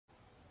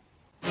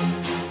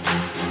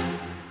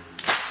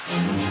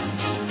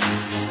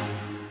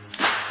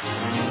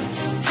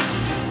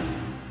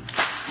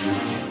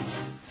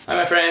Hi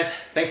my friends,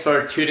 thanks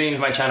for tuning into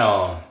my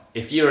channel.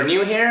 If you are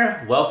new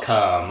here,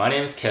 welcome. My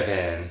name is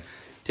Kevin.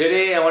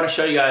 Today I want to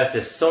show you guys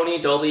this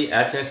Sony Dolby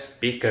Atmos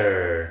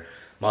speaker,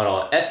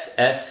 model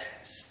SS-CSE.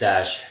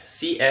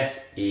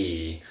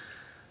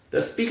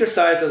 The speaker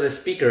size of the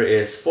speaker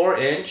is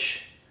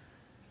 4-inch,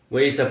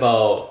 weighs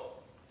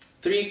about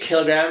 3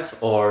 kilograms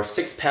or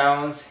 6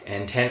 pounds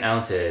and 10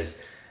 ounces,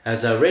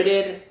 has a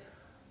rated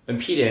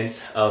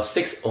impedance of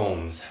 6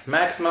 ohms.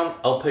 Maximum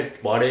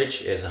output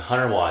wattage is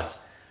 100 watts.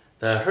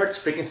 The hertz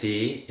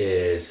frequency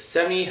is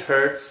 70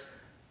 hertz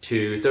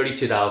to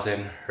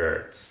 32,000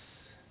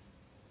 hertz.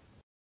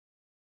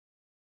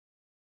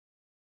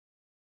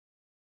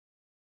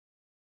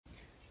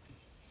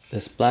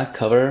 This black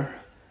cover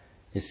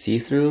is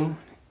see-through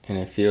and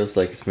it feels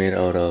like it's made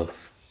out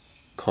of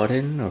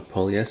cotton or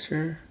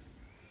polyester.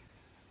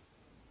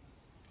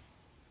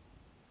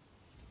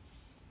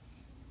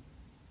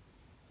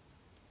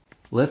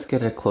 Let's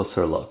get a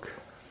closer look.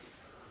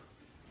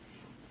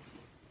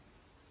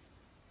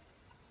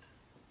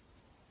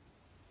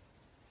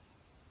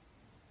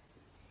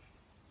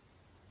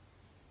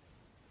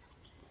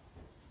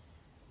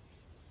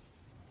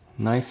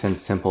 Nice and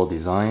simple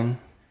design.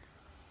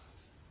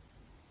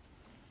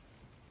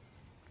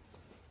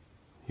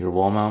 Your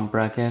wall mount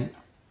bracket,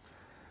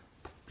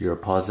 your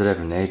positive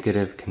and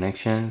negative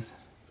connections,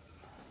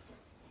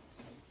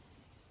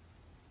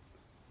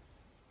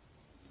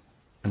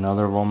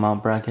 another wall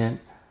mount bracket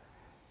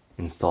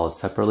installed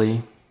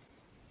separately,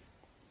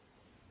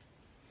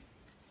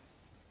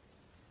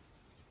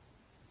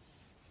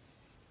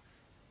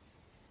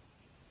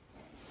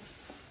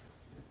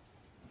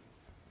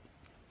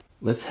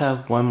 let's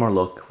have one more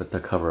look with the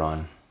cover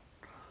on.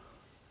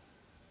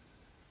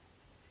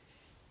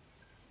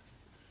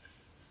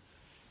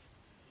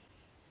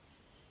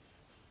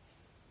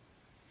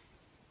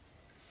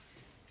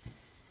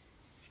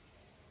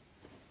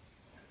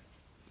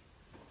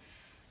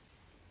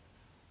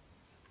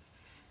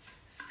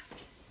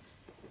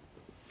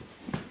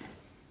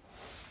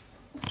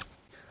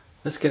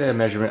 Let's get a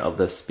measurement of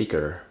the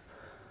speaker.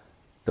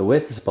 The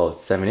width is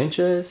about 7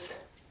 inches.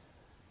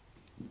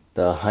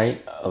 The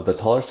height of the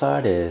taller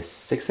side is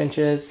 6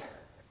 inches.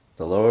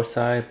 The lower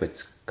side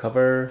with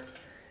cover,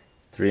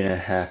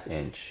 3.5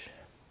 inch.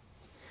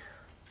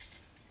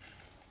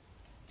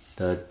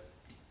 The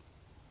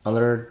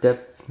other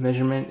depth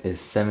measurement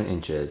is 7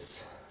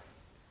 inches.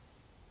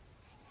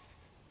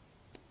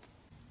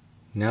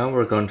 Now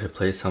we're going to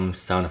play some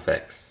sound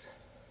effects.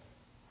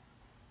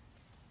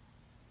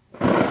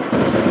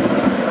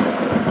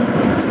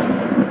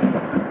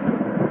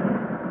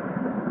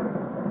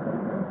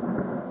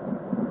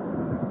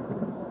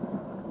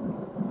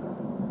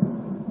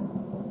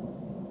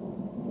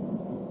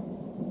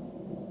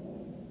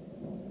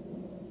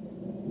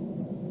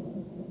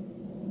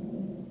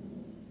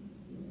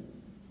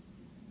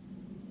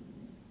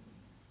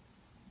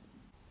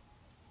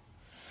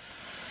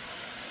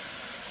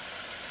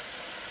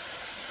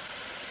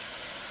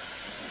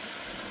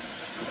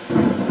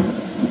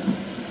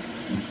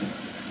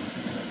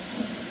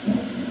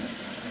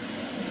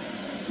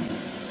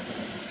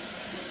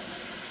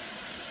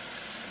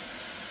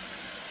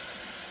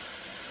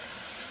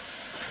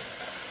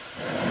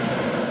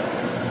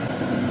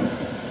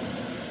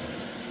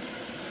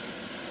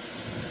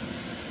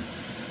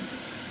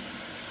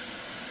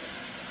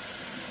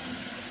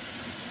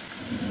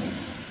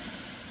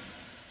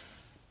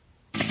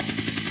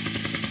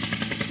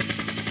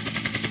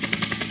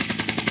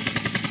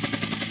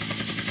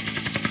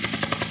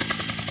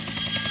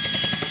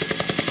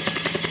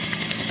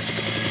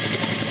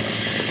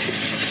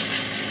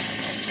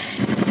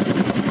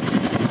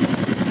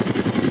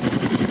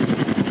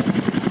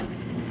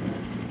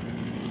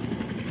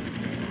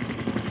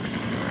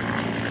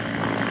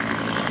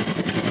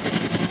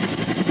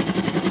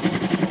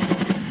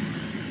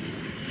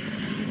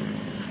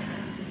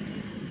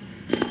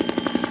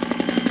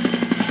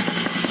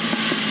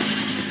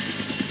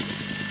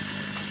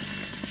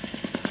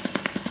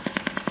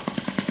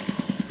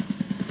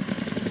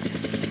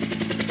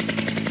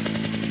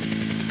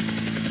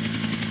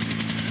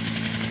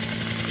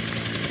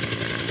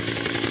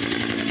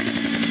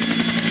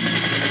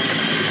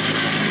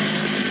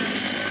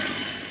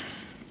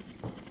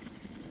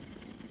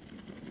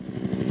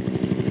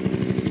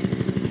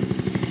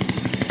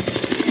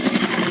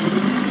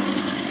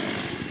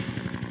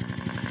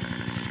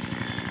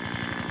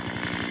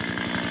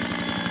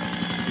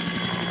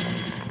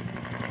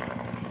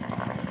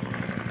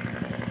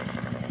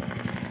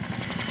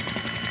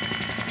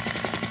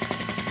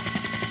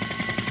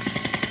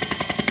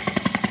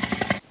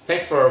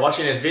 Thanks for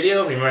watching this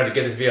video. Remember to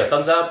give this video a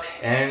thumbs up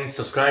and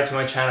subscribe to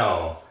my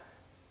channel.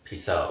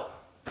 Peace out.